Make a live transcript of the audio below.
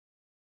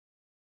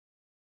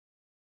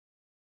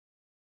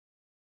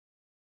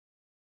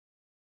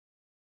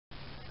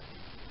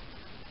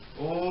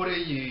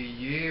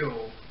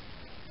Yeyeo.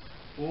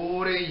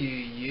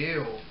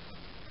 Yeyeo.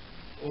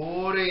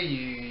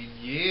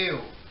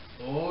 Yeyeo.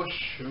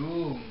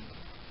 Oshun.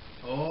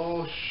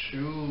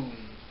 Oshun.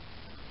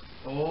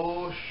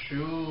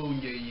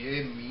 Oshun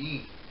Yeye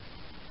me.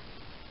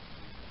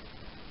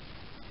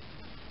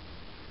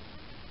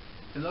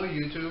 Hello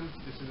YouTube,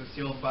 this is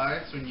Asiel by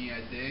Oshun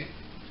Yeyeo.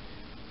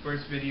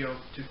 First video of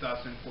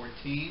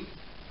 2014.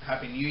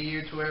 Happy New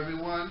Year to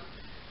everyone.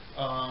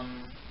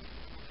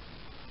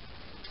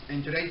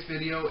 And today's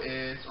video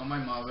is on my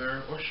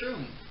mother,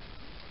 Oshun.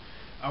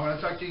 I want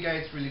to talk to you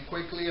guys really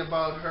quickly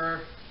about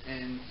her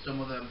and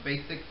some of the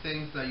basic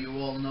things that you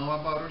all know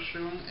about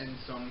Oshun and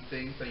some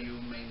things that you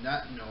may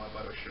not know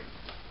about Oshun.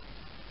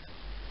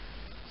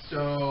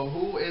 So,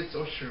 who is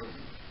Oshun?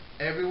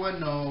 Everyone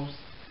knows,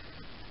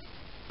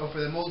 or for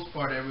the most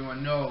part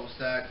everyone knows,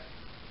 that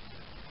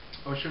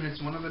Oshun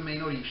is one of the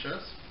main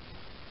Orishas.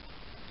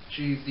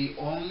 She's the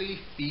only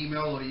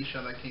female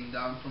Orisha that came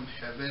down from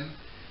heaven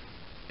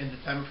in the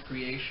time of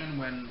creation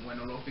when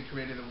Olofi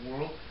created the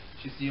world.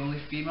 She's the only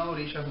female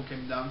Orisha who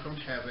came down from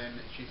heaven.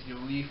 She's the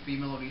only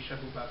female Orisha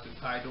who has the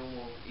title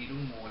of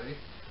Irumore,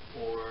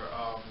 or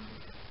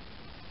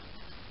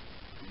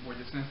we're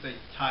just going to say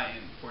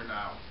tie-in for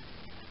now,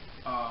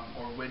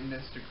 or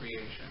witness to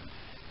creation.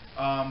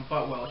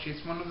 But well,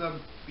 she's one of the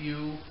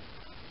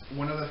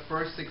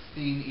first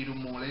 16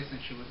 Irumores,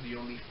 and she was the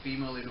only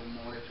female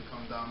Irumore to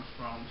come down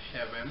from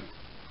heaven.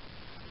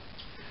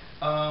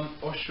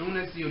 Oshun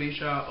is the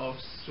Orisha of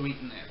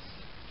sweetness.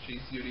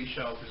 She's the Orisha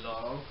of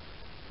love,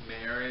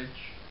 marriage,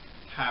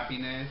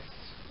 happiness,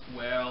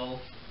 wealth,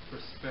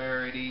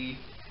 prosperity,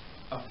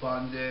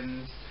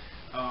 abundance.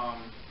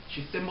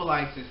 She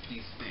symbolizes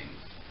these things,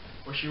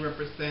 or she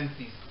represents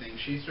these things.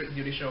 She's the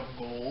Orisha of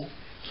gold,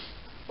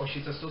 or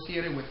she's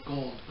associated with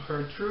gold.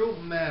 Her true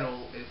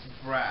metal is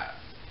brass,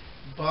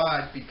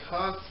 but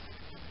because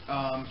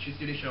she's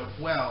the Orisha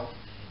of wealth,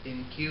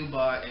 in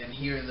Cuba and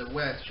here in the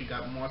West, she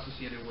got more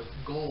associated with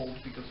gold,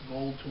 because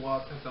gold to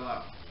us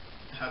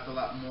has a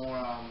lot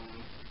more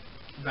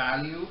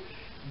value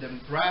than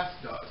brass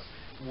does.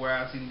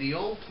 Whereas in the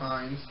old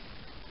times,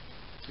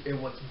 it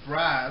was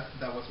brass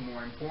that was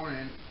more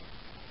important,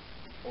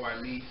 or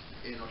at least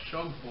in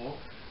Oshogbo,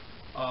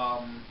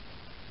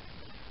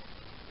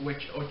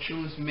 which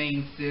Ochun's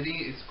main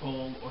city is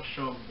called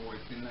Oshogbo.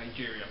 It's in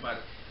Nigeria,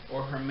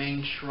 or her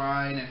main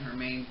shrine and her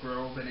main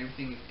grove and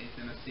everything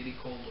is in a city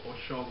called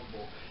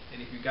Oshogbo.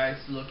 And if you guys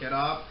look it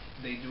up,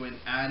 they do an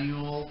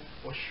annual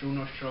Oshun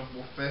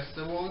Oshogbo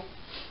festival,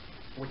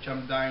 which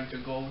I'm dying to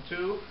go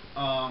to,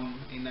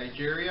 in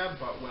Nigeria.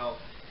 But well,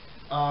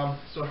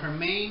 so her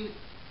main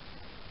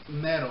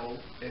metal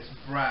is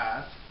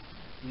brass,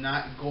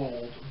 not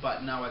gold,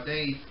 but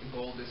nowadays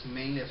gold is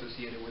mainly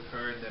associated with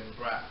her than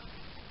brass.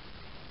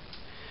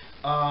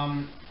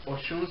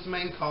 Oshun's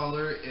main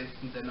color is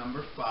the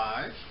number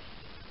 5.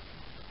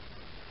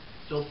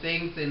 So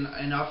things in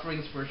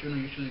offerings for Oshun are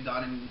usually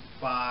done in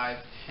 5,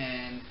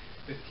 10,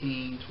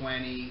 15,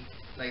 20,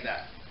 like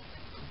that.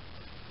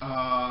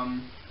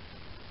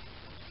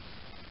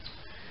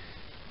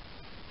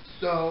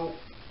 So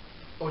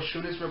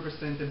Oshun is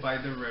represented by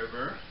the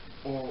river,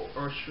 or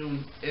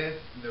Oshun is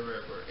the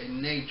river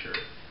in nature.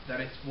 That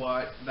is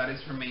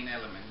her main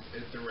element,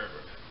 is the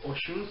river.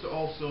 Oshun's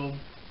also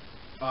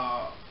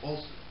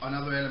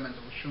another element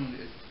of Oshun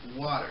is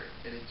water,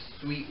 and it's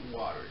sweet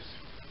waters.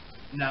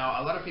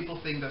 Now, a lot of people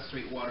think that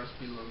sweet waters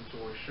belong to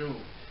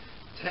Oshun.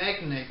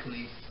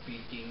 Technically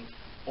speaking,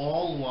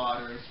 all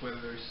waters, whether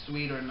they're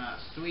sweet or not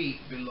sweet,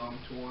 belong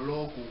to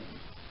Olokun.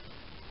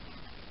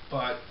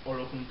 But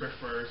Olokun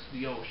prefers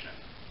the ocean.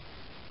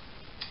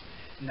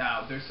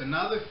 Now, there's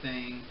another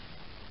thing,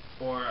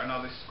 or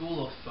another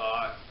school of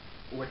thought,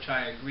 which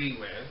I agree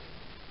with,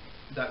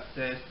 that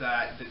says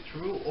that the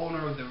true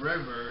owner of the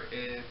river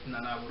is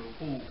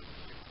Nanaburuku,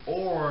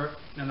 or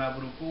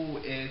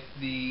Nanaburuku is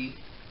the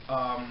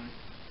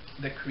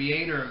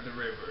creator of the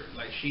river.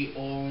 Like, she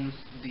owns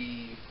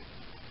the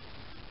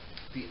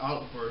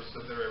outburst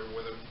of the river,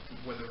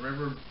 where the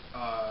river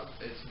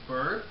is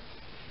birthed,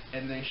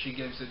 and then she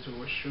gives it to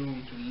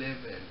Oshun to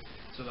live in.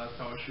 So that's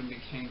how Oshun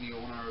became the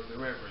owner of the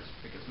rivers,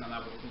 because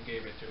Nanaburuku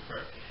gave it to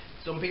her.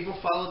 Some people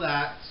follow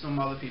that, some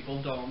other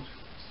people don't.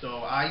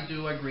 So I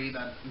do agree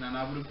that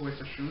Nanaburuku is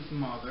Oshun's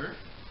mother.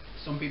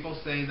 Some people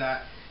say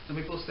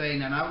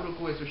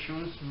Nanaburuku is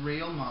Oshun's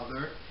real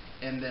mother,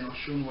 and then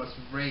Oshun was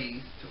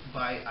raised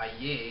by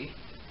Yeye,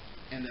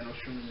 and then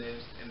Oshun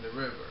lives in the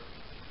river.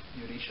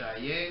 Orisha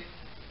Yeye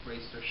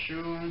raised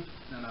Oshun,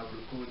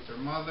 Nanaburuku is her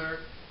mother.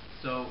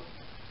 So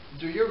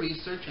do your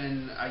research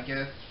and I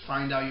guess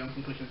find out your own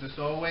conclusions. There's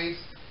always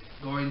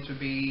going to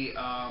be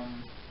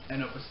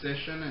an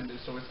opposition, and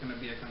there's always going to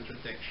be a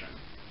contradiction.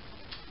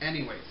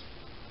 Anyways,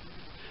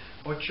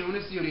 Ochun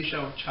is the Orisha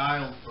of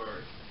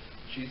childbirth.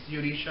 She's the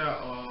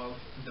Orisha of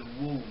the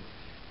womb.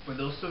 For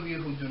those of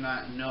you who do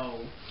not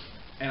know,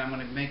 and I'm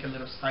going to make a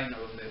little side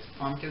note on this,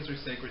 pumpkins are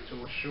sacred to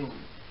Oshun.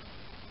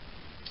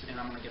 And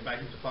I'm going to get back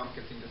into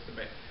pumpkins in just a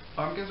bit.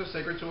 Pumpkins are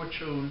sacred to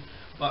Ochun,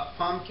 but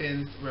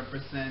pumpkins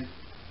represent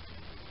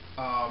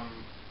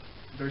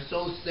They're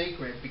so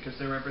sacred because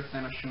they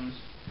represent Oshun's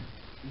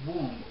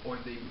womb, or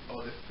the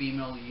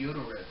female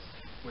uterus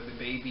where the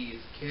baby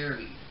is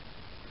carried.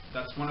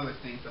 That's one of the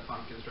things that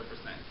pumpkins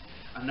represent.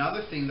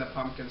 Another thing that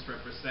pumpkins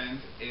represent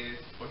is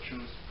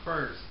Ochun's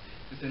purse.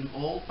 It's an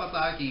old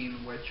pataki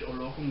in which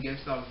Olokun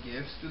gives out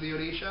gifts to the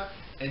Orisha,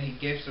 and he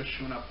gives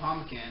Oshun a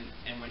pumpkin,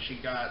 and when she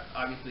got,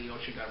 obviously all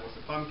she got was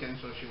a pumpkin,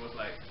 so she was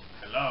like,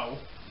 hello.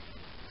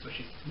 So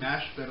she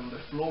smashed it on the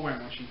floor,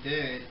 and when she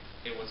did,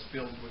 it was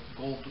filled with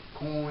gold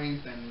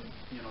coins and,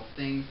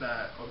 things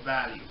that are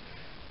value.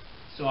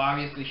 So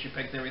obviously she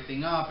picked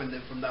everything up, and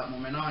then from that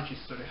moment on, she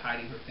started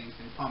hiding her things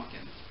in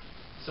pumpkins.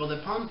 So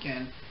the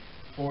pumpkin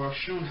for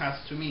Oshun has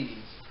two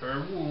meanings: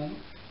 her womb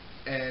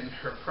and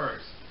her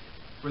purse.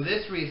 For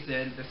this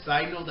reason, the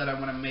side note that I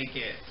want to make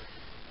is,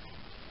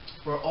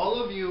 for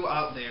all of you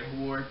out there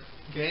who are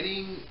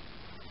getting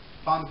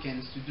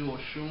pumpkins to do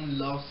Oshun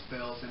love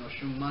spells and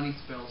Oshun money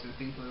spells and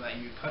things like that,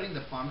 and you're cutting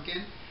the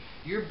pumpkin,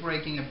 you're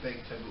breaking a big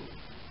taboo.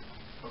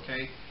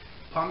 Okay?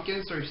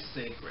 Pumpkins are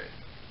sacred.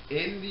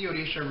 In the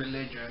Orisha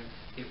religion,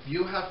 if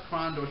you have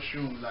crowned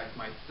Oshun like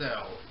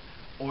myself,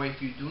 or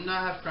if you do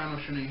not have crowned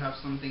Oshun and you have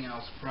something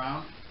else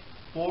crowned,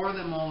 for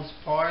the most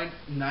part,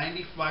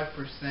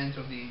 95%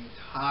 of the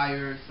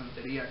entire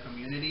Santeria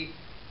community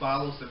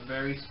follows a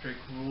very strict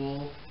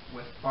rule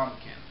with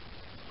pumpkin.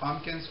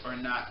 Pumpkins are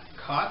not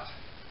cut,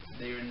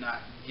 they are not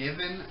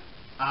given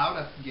out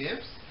as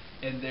gifts,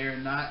 and they are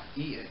not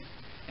eaten.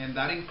 And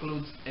that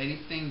includes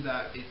anything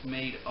that is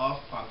made of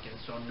pumpkin.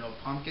 So no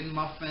pumpkin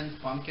muffins,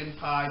 pumpkin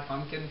pie,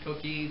 pumpkin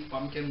cookies,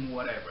 pumpkin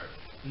whatever.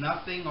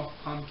 Nothing of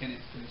pumpkin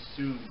is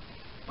consumed.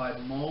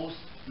 But most,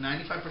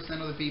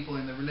 95% of the people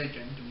in the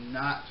religion do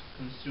not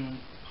consume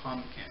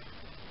pumpkin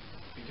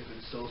because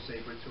it's so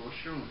sacred to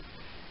Oshun.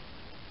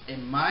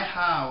 In my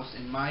house,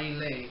 in my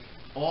Ile,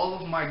 all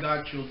of my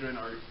godchildren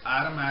are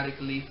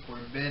automatically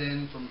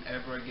forbidden from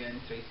ever again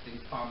tasting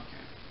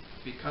pumpkin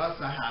because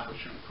I have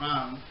Oshun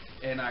crown,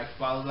 and I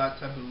follow that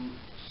taboo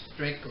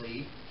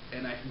strictly,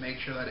 and I make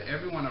sure that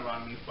everyone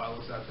around me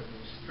follows that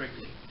taboo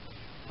strictly.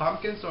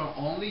 Pumpkins are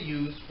only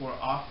used for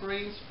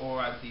offerings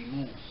or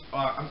adimus.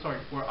 For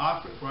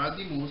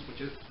adimus,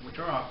 which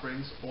are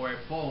offerings, or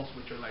bowls,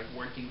 which are like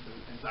workings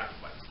and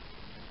sacrifice.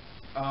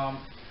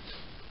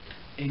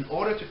 In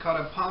order to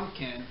cut a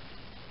pumpkin,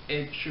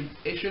 it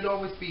should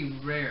always be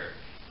rare.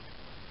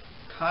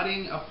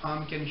 Cutting a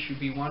pumpkin should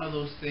be one of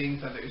those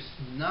things that there's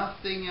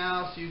nothing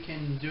else you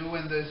can do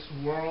in this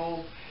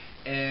world,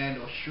 and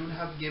Oshun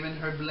have given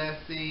her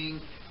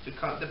blessing to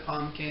cut the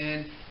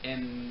pumpkin,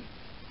 and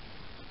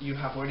you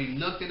have already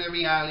looked in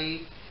every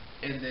alley,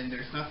 and then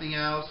there's nothing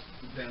else,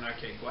 then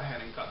okay, go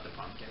ahead and cut the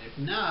pumpkin. If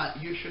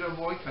not, you should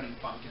avoid cutting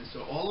pumpkins.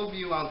 So all of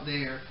you out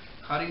there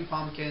cutting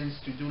pumpkins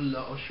to do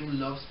Oshun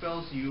love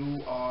spells,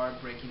 you are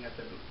breaking a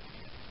taboo.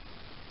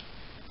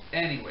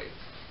 Anyways,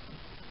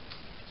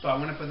 so I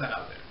want to put that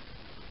out there.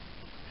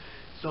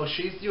 So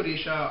she's the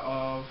Orisha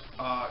of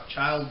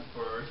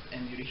childbirth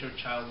and the Orisha of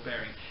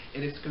childbearing.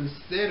 It is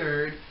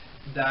considered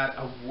that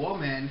a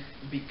woman,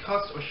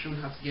 because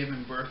Oshun has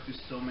given birth to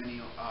so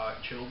many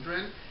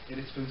children, it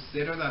is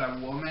considered that a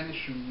woman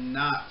should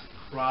not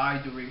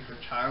cry during her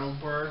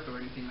childbirth or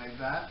anything like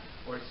that,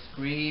 or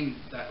scream.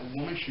 That a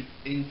woman should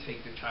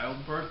intake the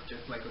childbirth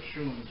just like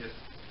Oshun.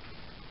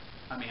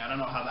 I don't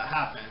know how that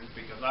happens,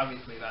 because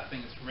obviously that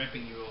thing is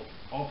ripping you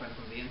open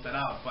from the inside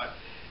out, but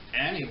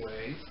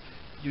anyways,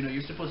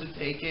 you're supposed to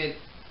take it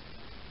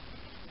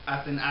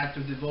as an act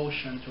of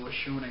devotion to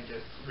Oshun and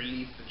just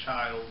release the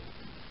child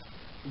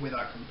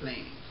without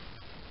complaining.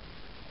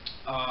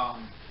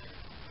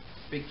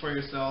 Speak for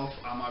yourself.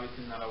 I'm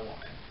obviously not a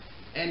woman.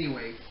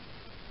 Anyways,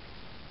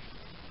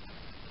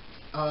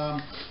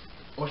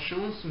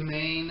 Oshun's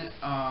main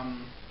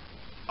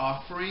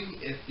offering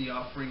is the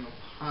offering of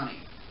honey.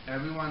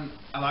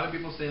 A lot of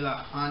people say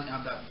that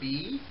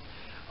bees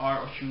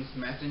are Oshun's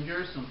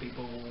messengers. Some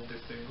people will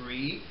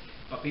disagree,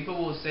 but people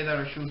will say that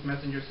Oshun's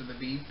messengers are the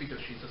bees because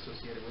she's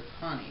associated with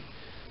honey.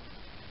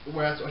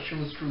 Whereas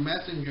Oshun's true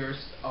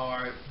messengers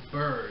are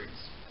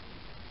birds.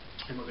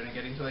 And we're going to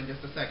get into that in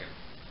just a second.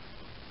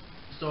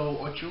 So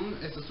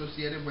Ochun is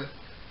associated with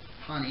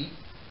honey.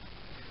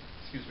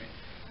 Excuse me.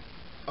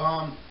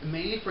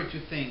 Mainly for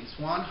two things.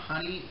 One,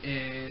 honey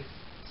is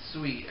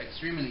sweet,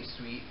 extremely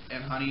sweet,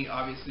 and honey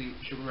obviously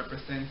should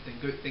represent the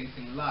good things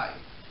in life.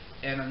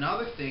 And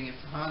another thing is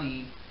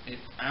honey is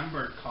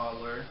amber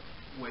color,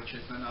 which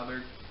is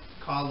another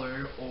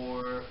color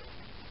or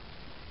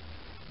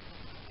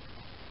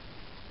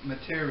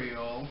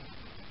material,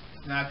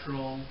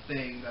 natural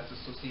thing that's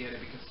associated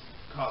because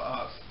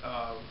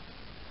oh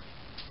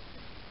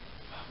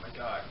my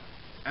god,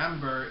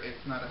 amber is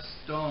not a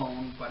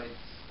stone, but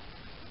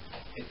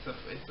it's a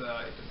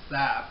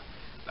sap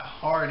that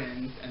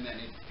hardens, and then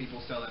people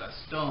sell it as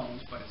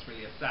stones, but it's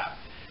really a sap.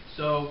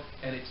 So,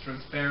 and it's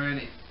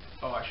transparent.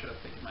 I should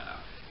have taken that out.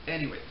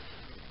 Anyway,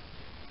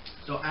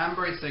 so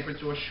amber is sacred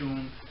to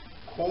Oshun.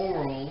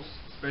 Corals,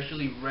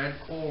 especially red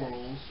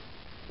corals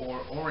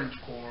or orange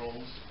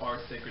corals, are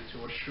sacred to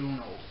Oshun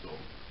also.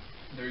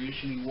 They're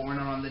usually worn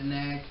around the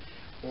neck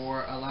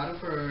or a lot of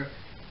her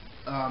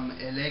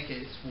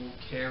elekes will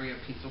carry a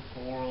piece of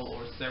coral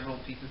or several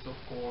pieces of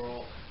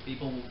coral.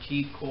 People will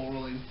keep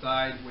coral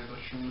inside with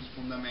Oshun's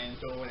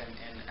fundamento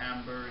and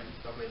amber and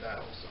stuff like that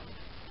also.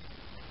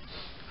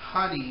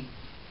 Honey,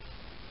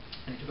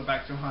 I need to go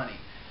back to honey.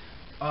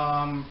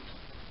 Um,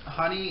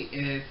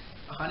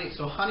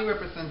 so honey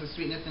represents the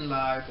sweetness in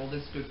life, all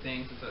these good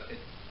things. It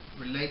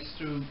relates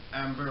to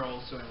amber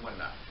also and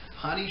whatnot.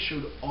 Honey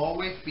should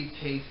always be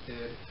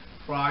tasted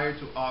prior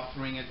to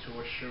offering it to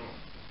Oshun.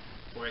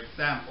 For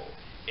example,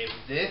 if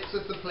this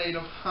is a plate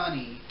of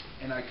honey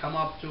and I come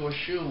up to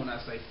Oshun,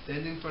 as I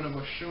stand in front of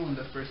Oshun,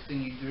 the first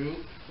thing you do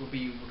would be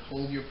you would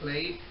hold your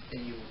plate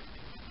and you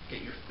would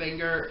get your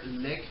finger,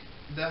 lick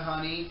the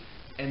honey,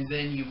 and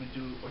then you would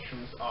do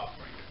Oshun's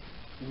offering.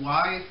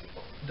 Why is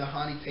the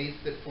honey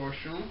tasted for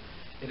Oshun?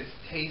 It is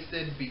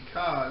tasted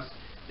because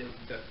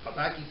the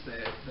Pataki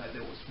said that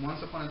there was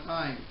once upon a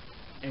time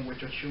in which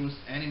Oshun's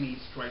enemies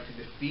tried to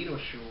defeat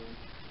Oshun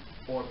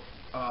or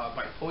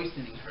by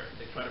poisoning her.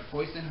 They tried to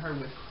poison her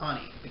with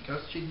honey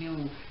because they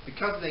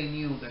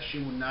knew that she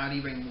would not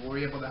even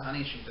worry about the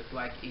honey. She just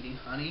liked eating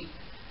honey.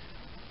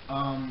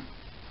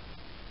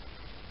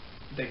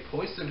 They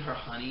poisoned her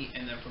honey,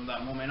 and then from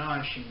that moment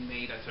on, she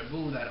made a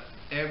taboo that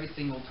every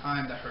single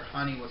time that her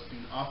honey was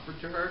being offered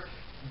to her,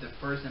 the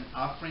person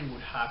offering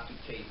would have to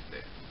taste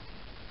it.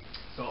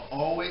 So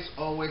always,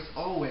 always,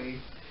 always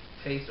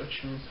taste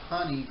Ochun's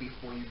honey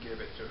before you give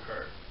it to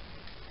her.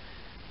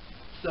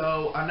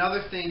 So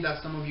another thing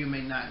that some of you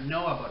may not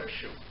know about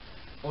Oshun.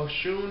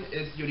 Oshun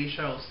is the Orisha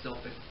of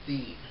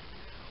self-esteem.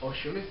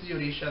 Oshun is the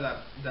Orisha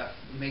that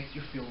makes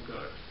you feel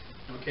good.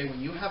 Okay,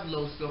 when you have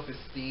low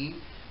self-esteem,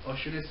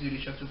 Oshun is the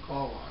Orisha to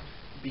call on,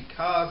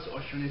 because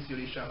Oshun is the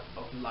Orisha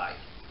of life.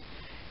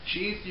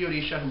 She is the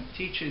Orisha who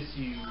teaches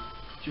you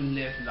to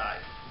live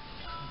life.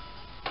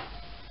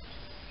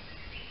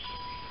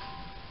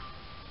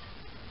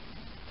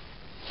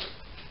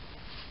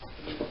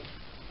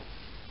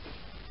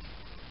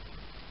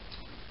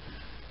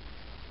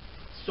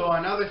 So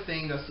another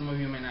thing that some of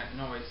you may not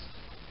know is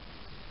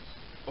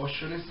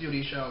Oshun is the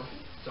Orisha of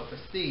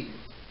self-esteem.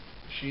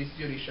 She is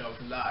the Orisha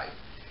of life.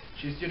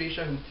 She's the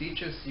Orisha who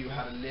teaches you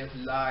how to live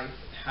life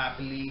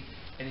happily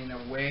and in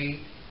a way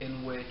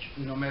in which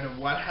no matter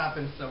what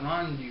happens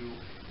around you,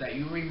 that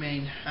you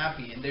remain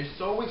happy. And there's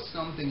always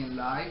something in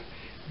life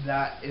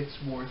that it's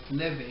worth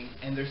living,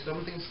 and there's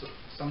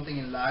something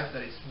in life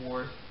that is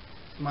worth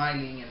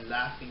smiling and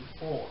laughing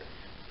for.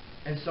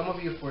 And some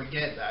of you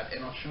forget that,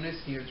 and Oshun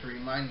is here to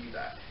remind you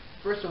that.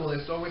 First of all,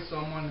 there's always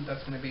someone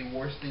that's going to be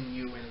worse than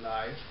you in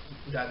life,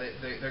 that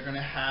they're going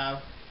to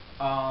have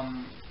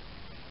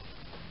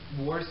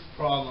worse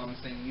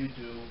problems than you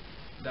do,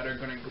 that are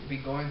going to be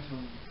going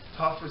through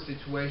tougher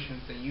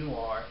situations than you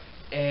are,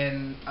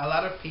 and a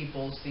lot of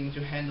people seem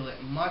to handle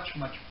it much,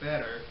 much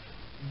better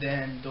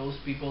than those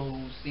people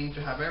who seem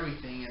to have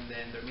everything and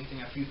then they're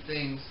missing a few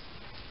things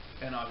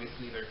and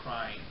obviously they're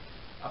crying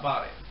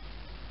about it.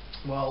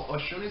 Well,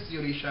 Oshun is the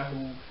Orisha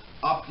who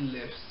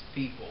uplifts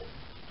people.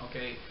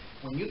 Okay,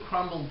 when you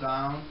crumble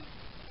down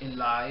in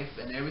life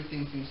and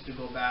everything seems to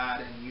go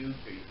bad and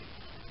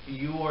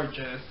you are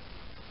just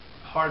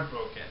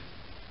heartbroken,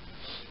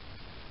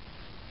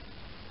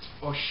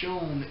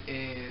 Oshun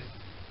is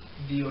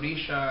the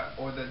Orisha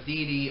or the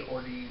deity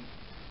or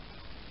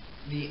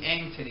the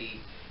entity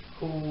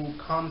who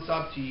comes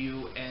up to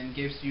you and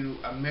gives you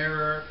a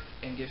mirror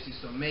and gives you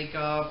some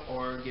makeup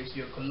or gives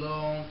you a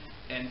cologne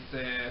and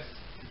says,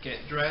 get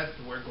dressed,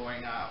 we're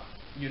going out.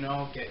 You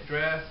know, get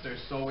dressed,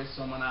 there's always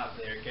someone out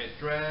there. Get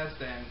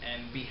dressed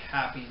and be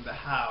happy in the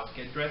house.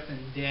 Get dressed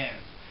and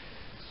dance.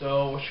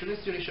 So Oshun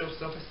is the Orisha of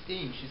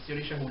self-esteem. She's the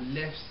Orisha who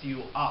lifts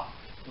you up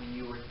when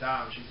you are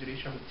down. She's the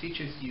Orisha who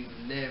teaches you to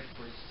live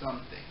for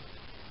something.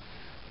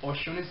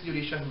 Oshun is the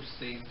Orisha who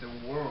saved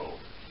the world.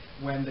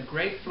 When the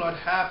Great Flood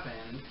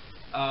happened,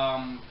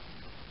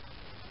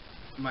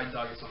 my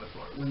dog is on the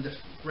floor. When the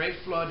Great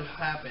Flood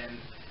happened,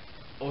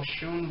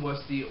 Oshun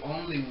was the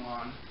only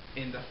one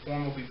in the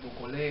form of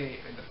Ikole,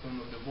 in the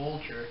form of the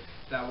Vulture,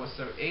 that was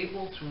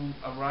able to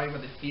arrive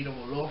at the feet of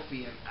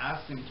Olofi and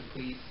ask him to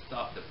please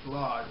stop the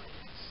flood,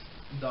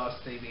 thus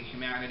saving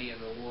humanity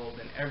and the world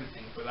and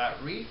everything. For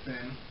that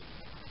reason,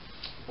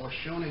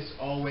 Oshun is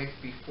always,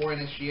 before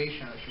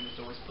initiation, Oshun is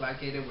always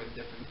placated with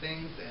different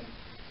things, and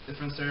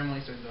different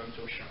ceremonies are done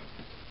to Oshun.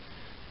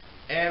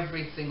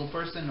 Every single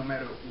person, no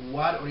matter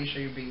what Orisha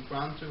you're being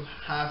crowned to,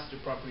 has to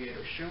appropriate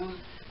Oshun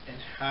and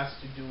has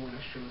to do an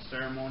Oshun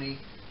ceremony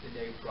the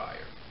day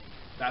prior.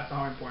 That's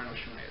how important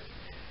Oshun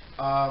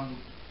is.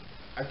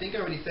 I think I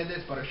already said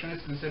this, but Oshun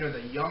is considered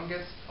the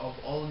youngest of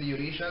all of the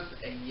Orishas,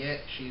 and yet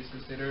she is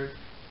considered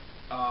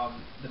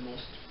the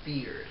most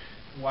feared.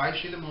 Why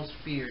is she the most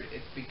feared?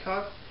 It's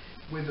because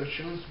with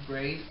Oshun's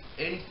grace,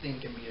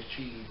 anything can be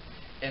achieved,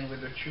 and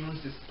with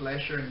Oshun's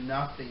displeasure,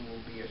 nothing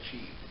will be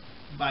achieved.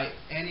 By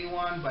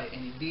anyone, by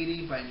any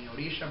deity, by any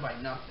Orisha, by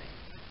nothing.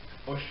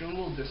 Oshun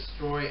will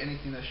destroy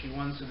anything that she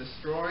wants to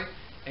destroy,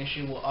 and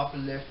she will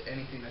uplift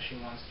anything that she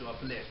wants to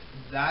uplift.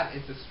 That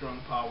is the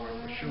strong power of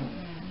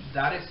Oshun.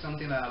 That is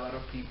something that a lot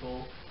of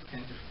people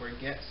tend to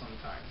forget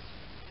sometimes.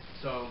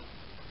 So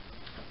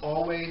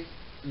always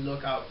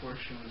look out for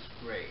Oshun's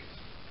grace.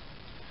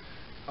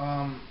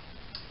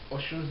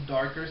 Oshun's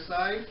darker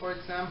side, for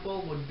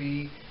example, would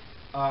be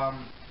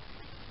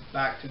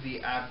back to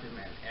the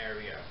abdomen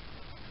area.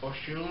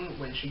 Oshun,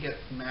 when she gets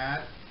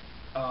mad,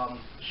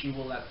 she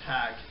will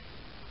attack.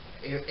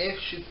 If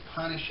she's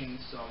punishing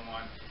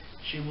someone,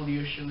 she will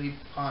usually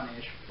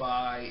punish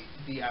by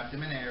the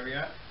abdomen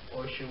area,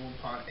 or she will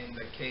punish in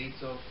the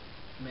case of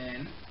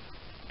men,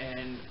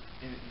 and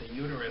in the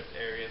uterus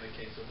area in the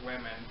case of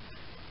women,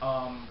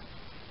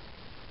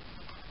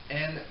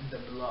 and the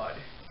blood.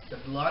 The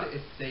blood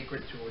is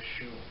sacred to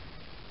Oshun.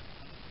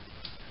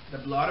 The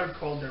blood are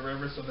called the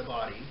rivers of the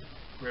body.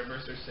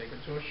 Rivers are sacred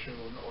to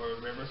Oshun,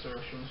 or rivers are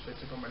Oshun's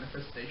physical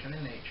manifestation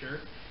in nature.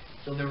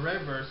 So the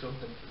rivers of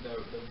the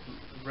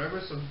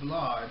rivers of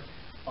blood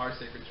are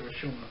sacred to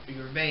Oshun.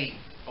 Your vein,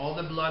 all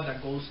the blood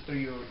that goes through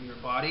your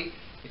body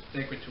is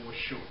sacred to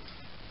Oshun.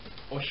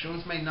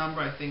 Oshun's main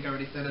number, I think I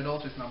already said it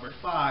also, is number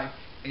 5,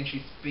 and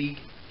she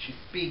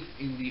speaks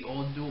in the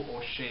Odu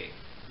Oshe,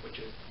 which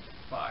is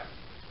 5.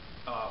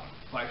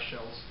 5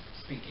 shells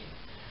speaking.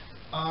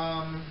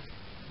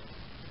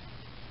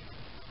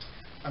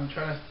 I'm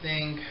trying to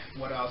think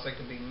what else I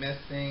could be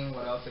missing.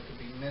 What else I could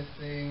be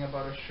missing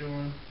about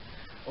Oshun?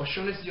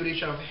 Oshun is the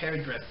Orisha of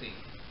hairdressing.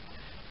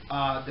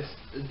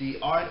 The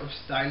art of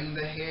styling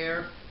the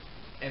hair,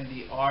 and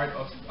the art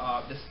of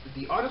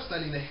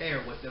styling the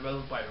hair was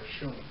developed by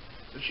Oshun.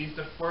 So she's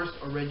the first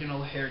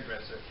original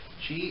hairdresser.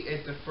 She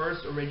is the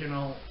first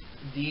original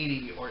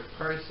deity or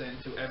person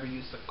to ever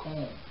use a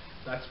comb.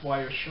 That's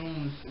why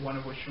one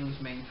of Oshun's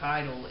main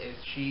title is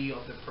She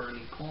of the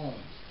Pearly Combs.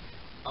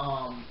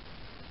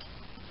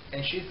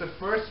 And she's the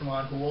first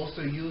one who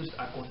also used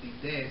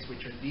acordides,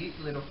 which are these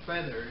little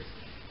feathers.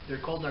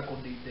 They're called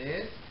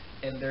acordides,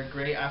 and they're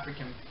gray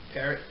African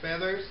parrot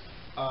feathers.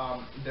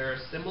 They're a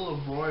symbol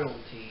of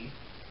royalty,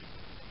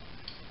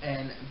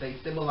 and they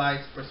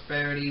symbolize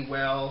prosperity,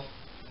 wealth,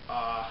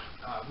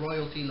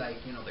 royalty, like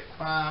the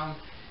crown.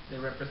 They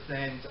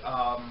represent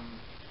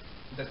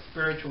the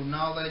spiritual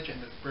knowledge and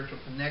the spiritual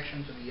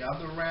connection to the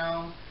other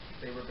realm.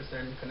 They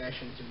represent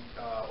connection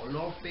to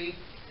Olofi.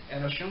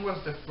 And Oshun was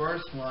the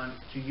first one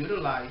to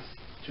utilize,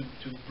 to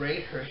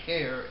braid her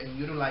hair and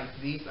utilize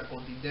these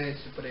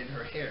acordides to put in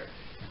her hair,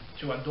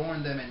 to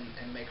adorn them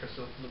and make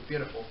herself look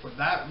beautiful. For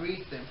that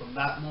reason, from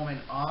that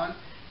moment on,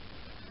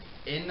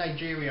 in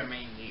Nigeria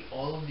mainly,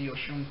 all of the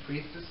Oshun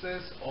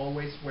priestesses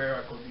always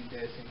wear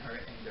acordides in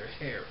their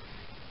hair.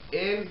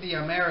 In the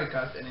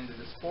Americas and in the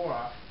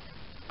diaspora,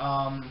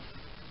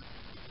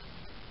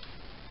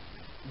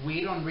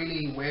 we don't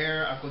really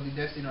wear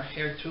acordides in our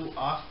hair too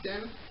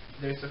often.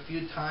 There's a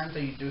few times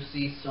that you do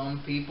see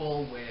some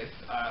people with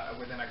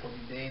an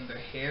acordide in their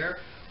hair,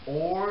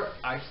 or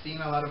I've seen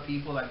a lot of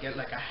people that get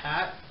like a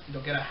hat.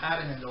 They'll get a hat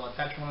and then they'll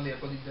attach one of the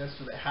acordides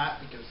to the hat,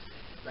 because,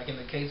 like in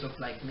the case of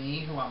like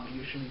me, who I'm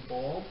usually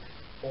bald,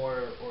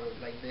 or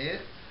like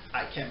this,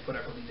 I can't put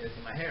acordides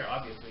in my hair,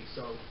 obviously.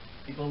 So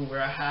people will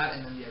wear a hat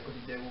and then the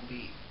acordide will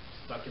be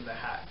stuck in the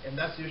hat, and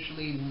that's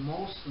usually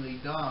mostly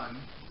done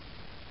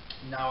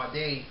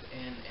nowadays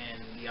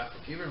in the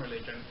Afro-Cuban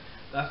religion.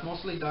 That's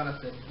mostly done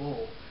as a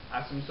bull,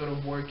 as some sort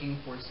of working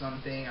for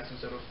something, as some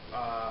sort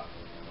of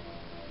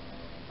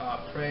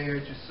prayer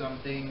to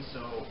something.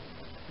 So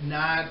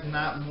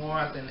not more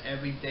as an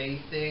everyday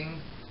thing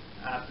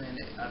as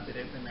it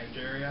is in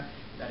Nigeria.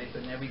 That is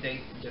an everyday,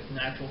 just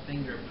natural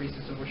thing. You're a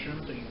priestess of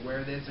Oshun, so you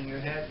wear this on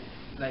your head.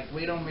 Like,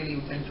 we don't really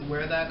tend to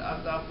wear that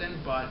as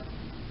often, but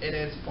it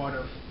is part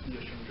of the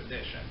Oshun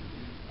tradition,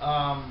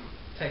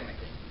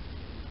 technically.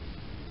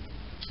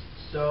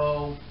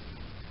 So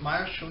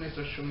my Oshun is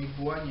Oshun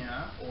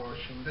Ibuanya, or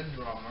Oshun the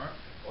drummer,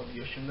 or the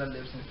Oshun that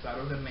lives inside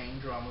of the main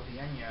drum of the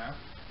Anya.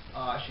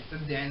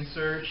 She's a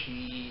dancer.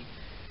 She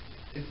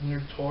is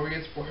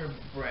notorious for her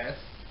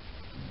breasts.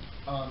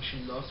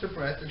 She loves her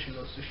breasts and she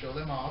loves to show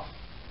them off.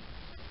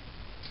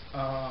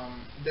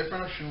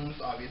 Different Oshuns,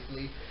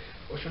 obviously.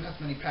 Oshun has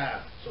many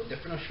paths, so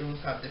different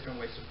Oshuns have different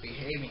ways of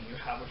behaving. You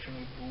have Oshun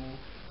Ibu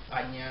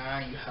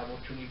Anya, you have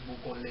Oshun Ibu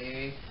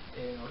Ikole,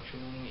 and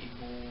Oshun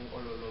Ibu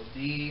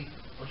Ololodi,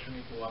 Oshun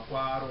Ibu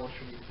Akwaro,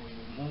 Oshun Ibu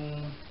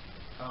Yumu,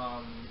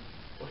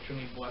 Oshun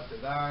Ibu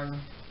Asedan.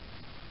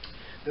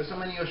 There's so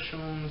many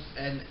Oshuns,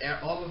 and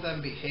all of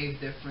them behave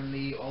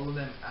differently, all of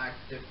them act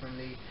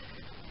differently,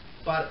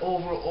 but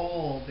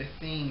overall the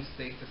theme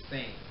stays the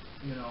same.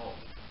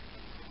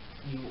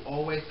 You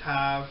always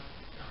have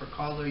her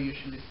color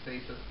usually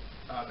stays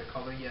as the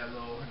color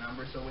yellow. Her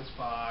number is always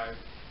 5.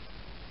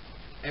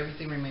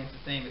 Everything remains the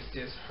same. It's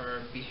just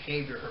her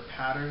behavior, her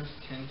patterns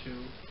tend to,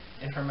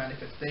 and her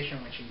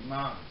manifestation when she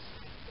mounts,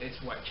 it's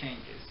what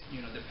changes,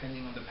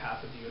 depending on the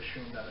path of the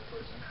Oshun that the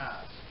person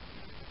has.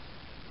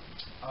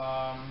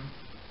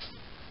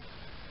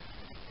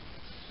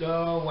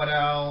 So what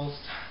else?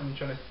 I'm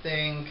trying to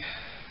think.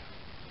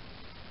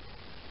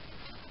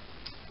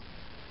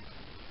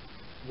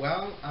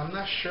 Well, I'm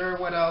not sure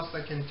what else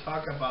I can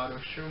talk about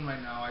Oshun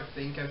right now. I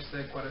think I've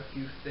said quite a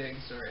few things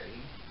already.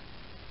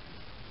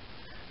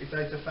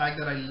 Besides the fact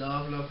that I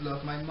love, love,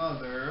 love my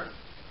mother,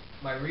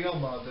 my real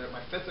mother,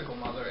 my physical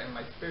mother, and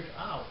my spiritual,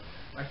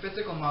 my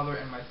physical mother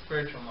and my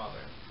spiritual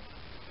mother.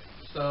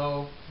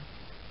 So,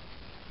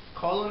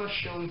 call on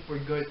Oshun for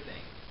good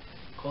things.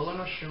 Call on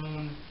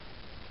Oshun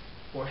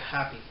for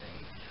happy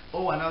things.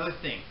 Oh, another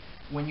thing.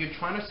 When you're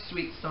trying to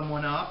sweet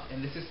someone up,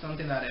 and this is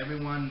something that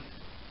everyone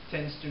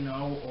tends to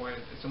know, or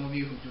some of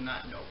you who do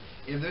not know.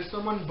 If there's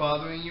someone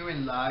bothering you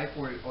in life,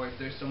 or if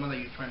there's someone that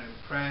you're trying to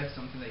impress,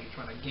 something that you're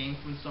trying to gain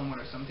from someone,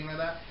 or something like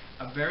that,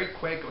 a very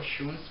quick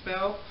Oshun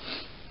spell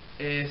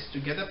is to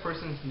get that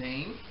person's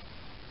name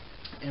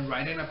and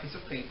write it on a piece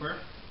of paper,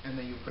 and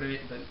then you put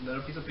it, the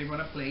little piece of paper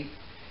on a plate,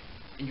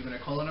 and you're going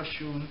to call on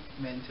Oshun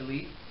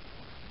mentally.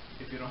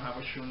 If you don't have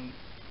Oshun,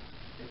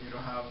 if you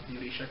don't have the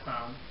Orisha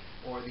crown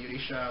or the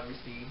Orisha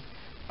receipt,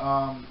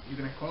 you're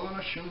going to call on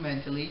Oshun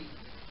mentally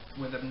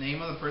with the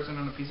name of the person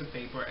on a piece of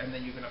paper, and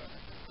then you're going to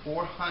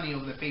pour honey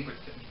over the paper.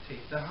 So you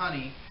take the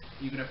honey,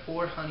 you're going to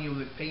pour honey over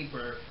the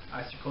paper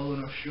as you call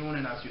on Oshun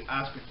and as you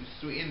ask her to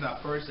sweeten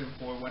that person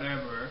for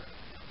whatever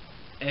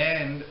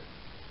and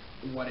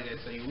what it is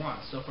that you want.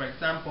 So for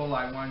example,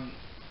 I want,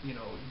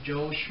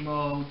 Joe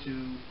Schmo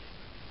to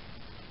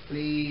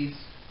please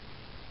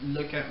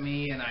look at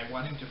me, and I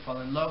want him to fall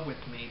in love with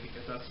me,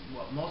 because that's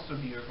what most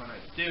of you are going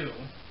to do.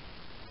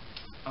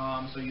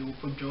 So you will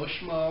put Joe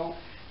Schmo,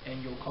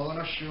 and you'll call on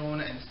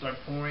Oshun and start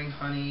pouring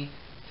honey,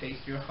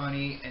 taste your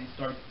honey, and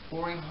start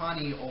pouring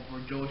honey over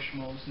Joe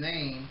Schmo's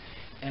name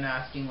and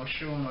asking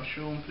Oshun,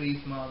 Oshun,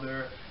 please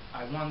mother,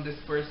 I want this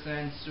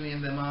person,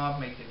 sweeten them up,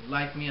 make them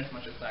like me as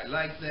much as I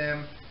like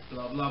them,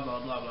 blah blah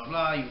blah blah blah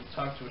blah. You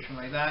talk to Oshun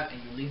like that,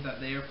 and you leave that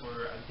there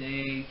for a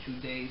day, 2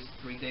 days,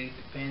 3 days,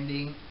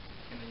 depending,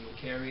 and then you'll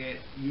carry it.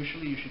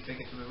 Usually you should take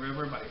it to the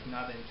river, but if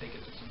not, then take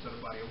it to some sort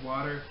of body of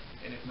water,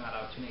 and if not,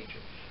 out to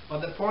nature. But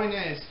the point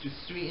is to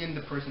sweeten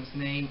the person's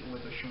name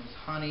with Oshun's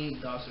honey,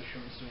 thus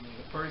Oshun sweetening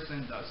the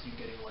person, thus you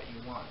getting what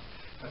you want.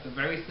 That's a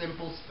very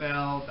simple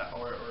spell that,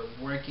 or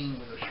working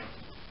with Oshun.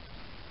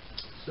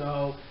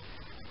 So,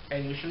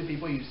 and usually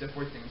people use it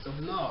for things of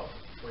love.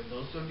 For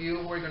those of you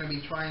who are going to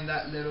be trying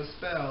that little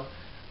spell,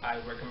 I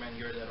recommend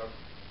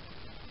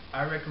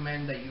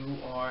that you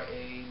are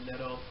a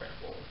little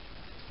careful.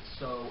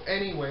 So,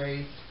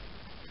 anyways,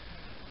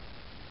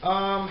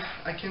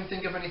 I can't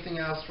think of anything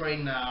else right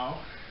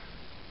now.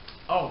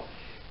 Oh,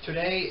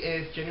 today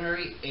is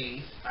January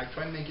 8th. I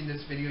tried making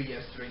this video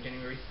yesterday,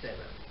 January 7th.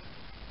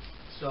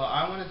 So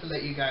I wanted to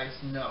let you guys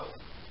know.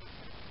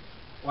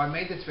 Well, I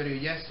made this video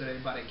yesterday,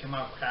 but it came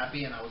out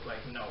crappy, and I was like,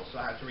 no, so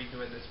I had to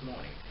redo it this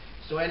morning.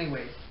 So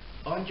anyways,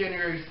 on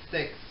January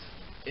 6th,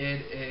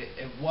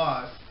 it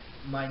was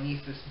my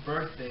niece's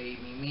birthday,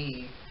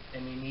 Mimi,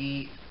 and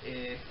Mimi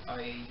is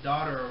a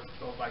daughter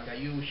of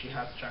Agayu. She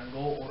has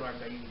Chango or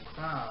Agayu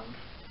crown.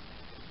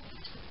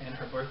 And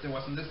her birthday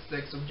was on the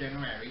 6th of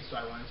January, so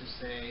I wanted to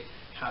say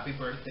happy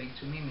birthday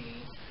to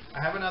Mimi.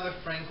 I have another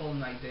friend called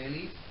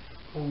Naideli,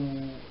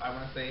 who I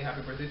want to say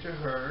happy birthday to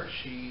her.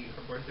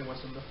 Her birthday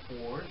was on the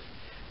 4th.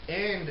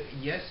 And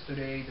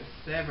yesterday,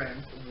 the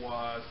 7th,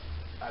 was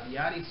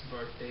Adiari's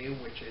birthday,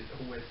 who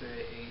is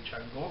a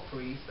Chango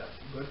priest, that's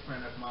a good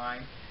friend of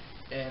mine.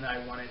 And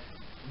I wanted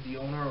the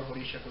owner of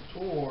Orisha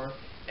Couture,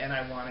 and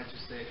I wanted to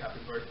say happy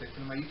birthday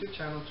to my YouTube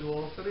channel to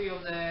all 3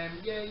 of them.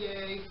 Yay,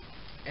 yay!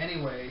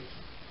 Anyways,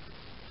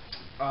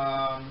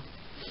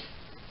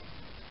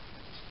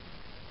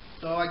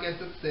 so I guess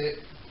that's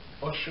it.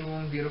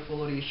 Oshun, beautiful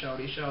Orisha,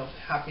 Orisha of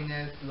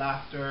happiness,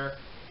 laughter,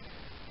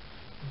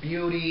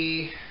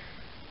 beauty,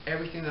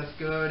 everything that's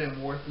good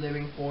and worth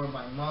living for.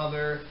 My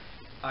mother,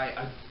 I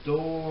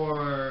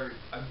adore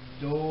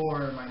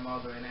my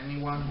mother, and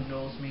anyone who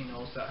knows me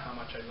knows that how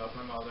much I love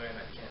my mother, and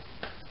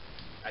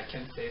I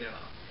can't say it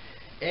enough.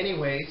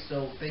 Anyway,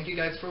 so thank you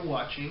guys for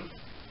watching.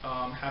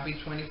 Happy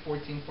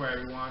 2014 for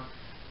everyone.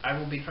 I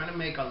will be trying to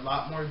make a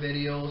lot more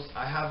videos.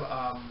 I have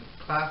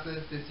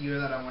classes this year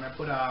that I want to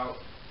put out.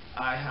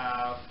 I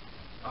have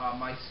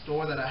my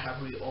store that I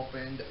have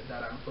reopened,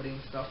 that I'm putting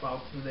stuff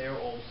out through there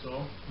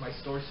also. My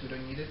store,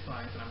 Pseudo-Need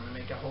Designs, and I'm going to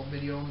make a whole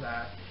video on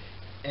that.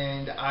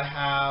 And I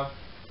have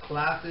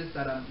classes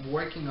that I'm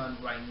working on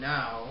right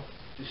now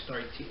to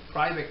start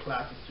private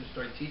classes to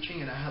start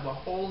teaching, and I have a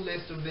whole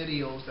list of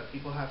videos that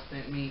people have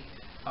sent me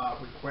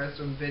requests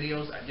on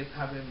videos. I just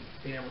haven't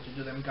been able to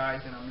do them,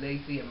 guys, and I'm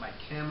lazy, and my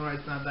camera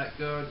is not that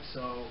good,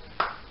 so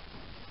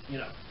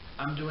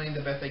I'm doing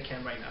the best I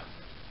can right now.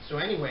 So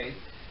anyways,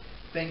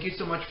 thank you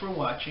so much for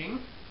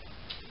watching.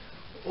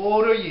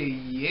 Oro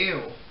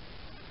Yeyeo,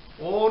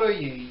 Oro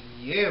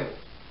Yeyeo,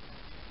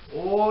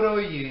 Oro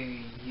Yeyeo,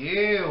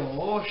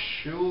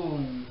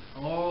 Oshun,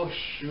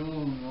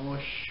 Oshun,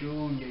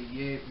 Oshun,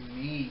 Yeye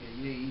me,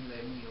 Yeye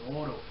let me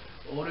Oro,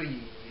 Oro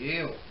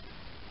Yeyeo.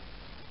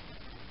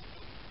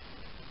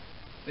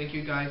 Thank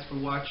you guys for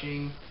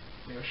watching.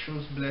 May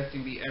Oshun's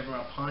blessing be ever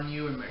upon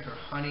you, and may her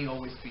honey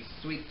always be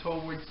sweet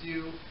towards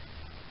you,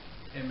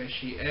 and may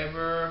she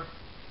ever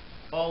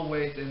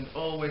always and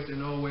always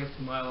and always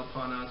smile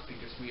upon us,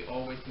 because we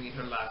always need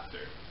her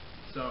laughter.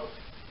 So,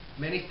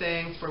 many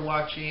thanks for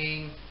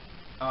watching.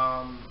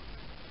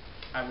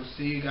 I will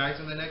see you guys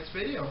in the next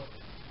video.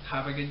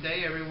 Have a good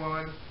day,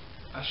 everyone.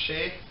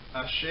 Ashe,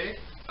 ashe,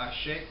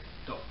 ashe,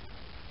 do.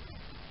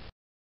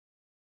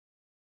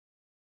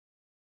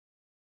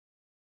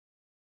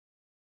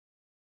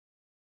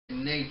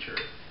 Nature.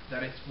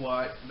 That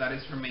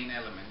is her main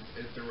element,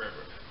 is the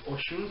river.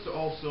 Oshun's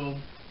also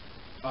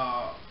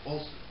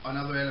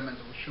another element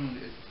of Oshun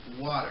is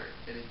water,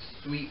 and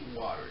it's sweet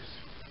waters.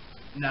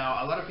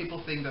 Now, a lot of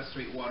people think that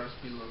sweet waters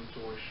belong to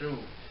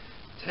Oshun.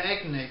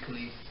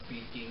 Technically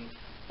speaking,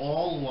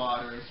 all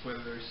waters,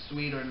 whether they're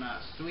sweet or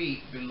not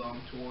sweet,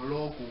 belong to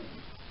Olokun.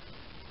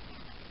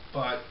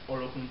 But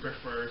Olokun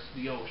prefers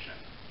the ocean.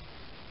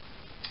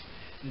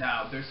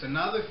 Now, there's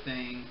another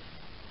thing,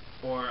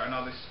 or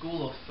another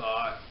school of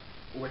thought,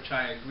 which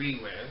I agree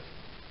with,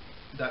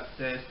 that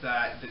says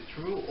that the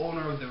true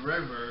owner of the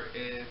river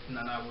is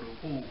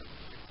Nanaburuku,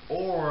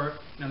 or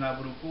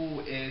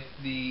Nanaburuku is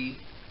the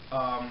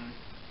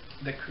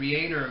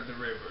creator of the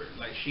river.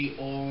 Like, she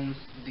owns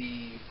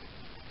the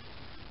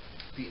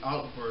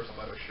outburst of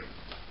Oshun.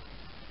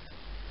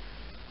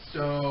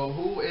 So,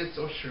 who is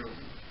Oshun?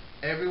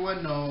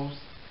 Everyone knows,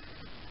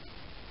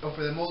 or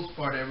for the most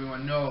part,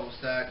 everyone knows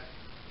that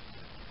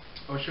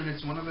Oshun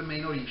is one of the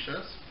main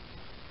Orishas.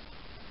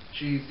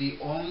 She's the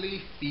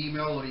only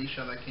female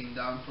Orisha that came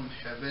down from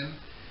heaven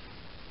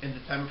in the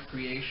time of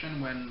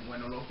creation, when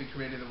Olofi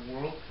created the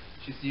world.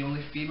 She's the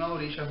only female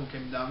Orisha who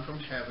came down from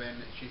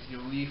heaven. She's the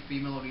only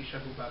female Orisha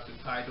who has the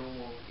title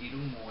of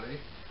Irumore,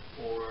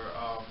 or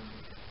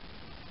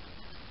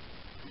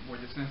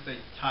we're just going to say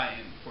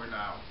Titan for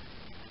now,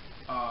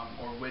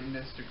 or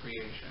witness to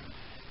creation.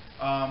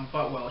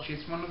 But well,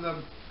 she's one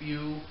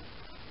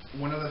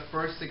of the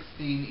first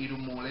 16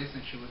 Irumoles,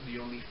 and she was the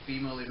only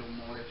female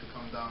Irumole to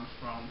come down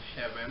from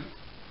heaven.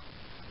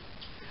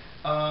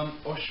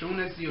 Oshun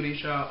is the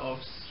Orisha of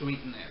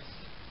sweetness.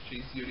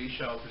 She's the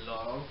Orisha of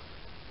love,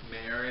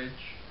 marriage,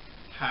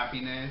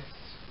 happiness,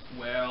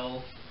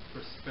 wealth,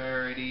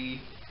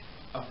 prosperity,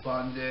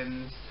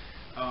 abundance.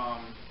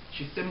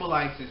 She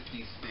symbolizes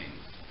these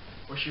things,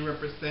 or she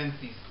represents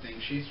these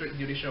things. She's the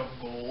Orisha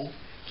of gold,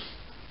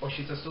 or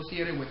she's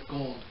associated with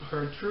gold.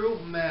 Her true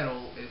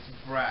metal is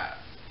brass.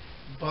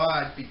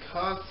 But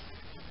because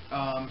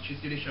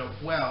she's the Orisha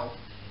of wealth,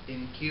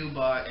 in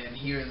Cuba and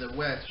here in the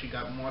West, she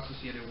got more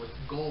associated with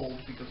gold,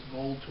 because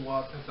gold to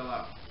us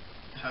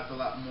has a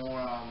lot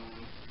more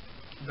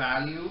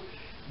value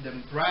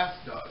than brass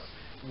does.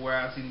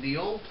 Whereas in the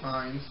old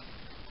times,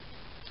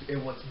 it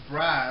was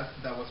brass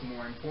that was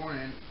more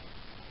important,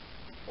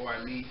 or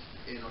at least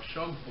in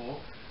Oshogbo,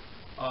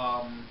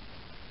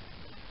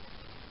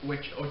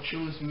 which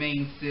Ochun's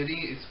main city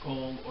is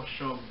called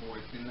Oshogbo.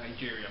 It's in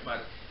Nigeria,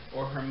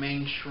 or her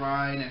main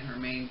shrine and her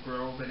main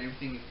grove and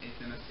everything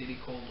is in a city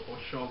called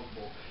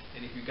Oshogbo.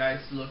 And if you guys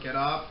look it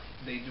up,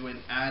 they do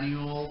an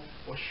annual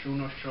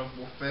Oshun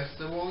Oshogbo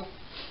festival,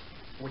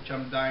 which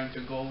I'm dying to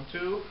go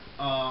to,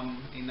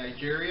 in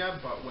Nigeria.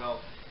 But well,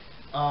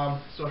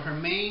 so her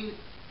main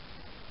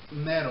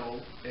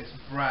metal is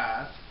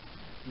brass,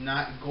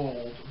 not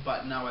gold,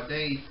 but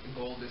nowadays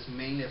gold is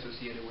mainly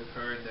associated with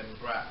her than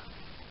brass.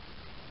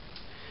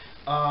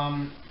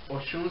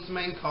 Oshun's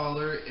main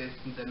color is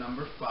the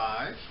number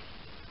 5.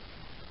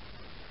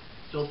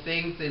 So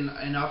things in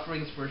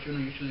offerings for Oshun are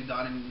usually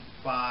done in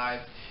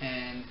 5,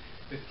 10,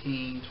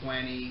 15,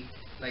 20,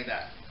 like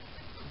that.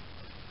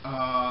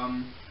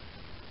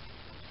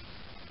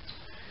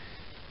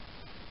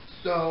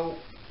 So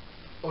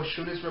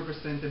Oshun is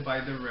represented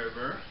by the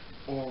river,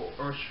 or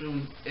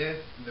Oshun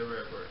is the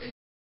river.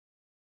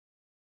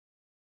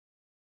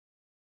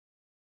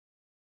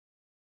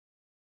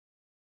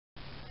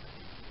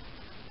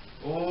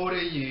 Ore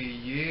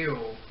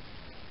Yeyeo,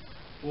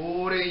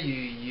 Ore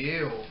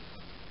Yeyeo,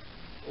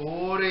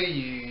 Ore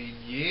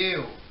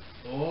Yeyeo,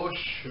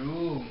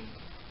 Oshun,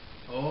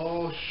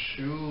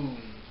 Oshun,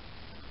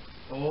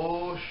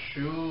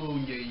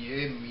 Oshun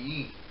Yeye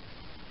me.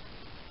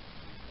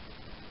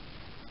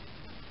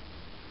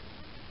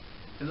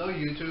 Hello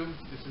YouTube,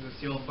 this is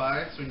Asiel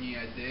by Oshun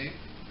Yeyeo.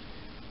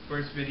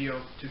 First video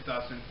of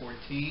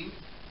 2014.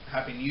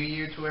 Happy New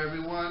Year to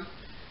everyone.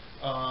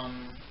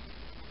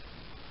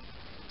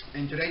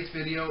 And today's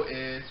video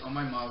is on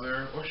my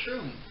mother,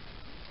 Oshun.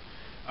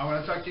 I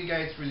want to talk to you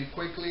guys really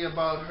quickly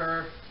about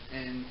her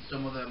and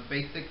some of the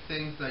basic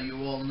things that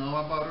you all know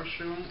about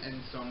Oshun,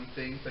 and some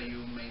things that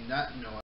you may not know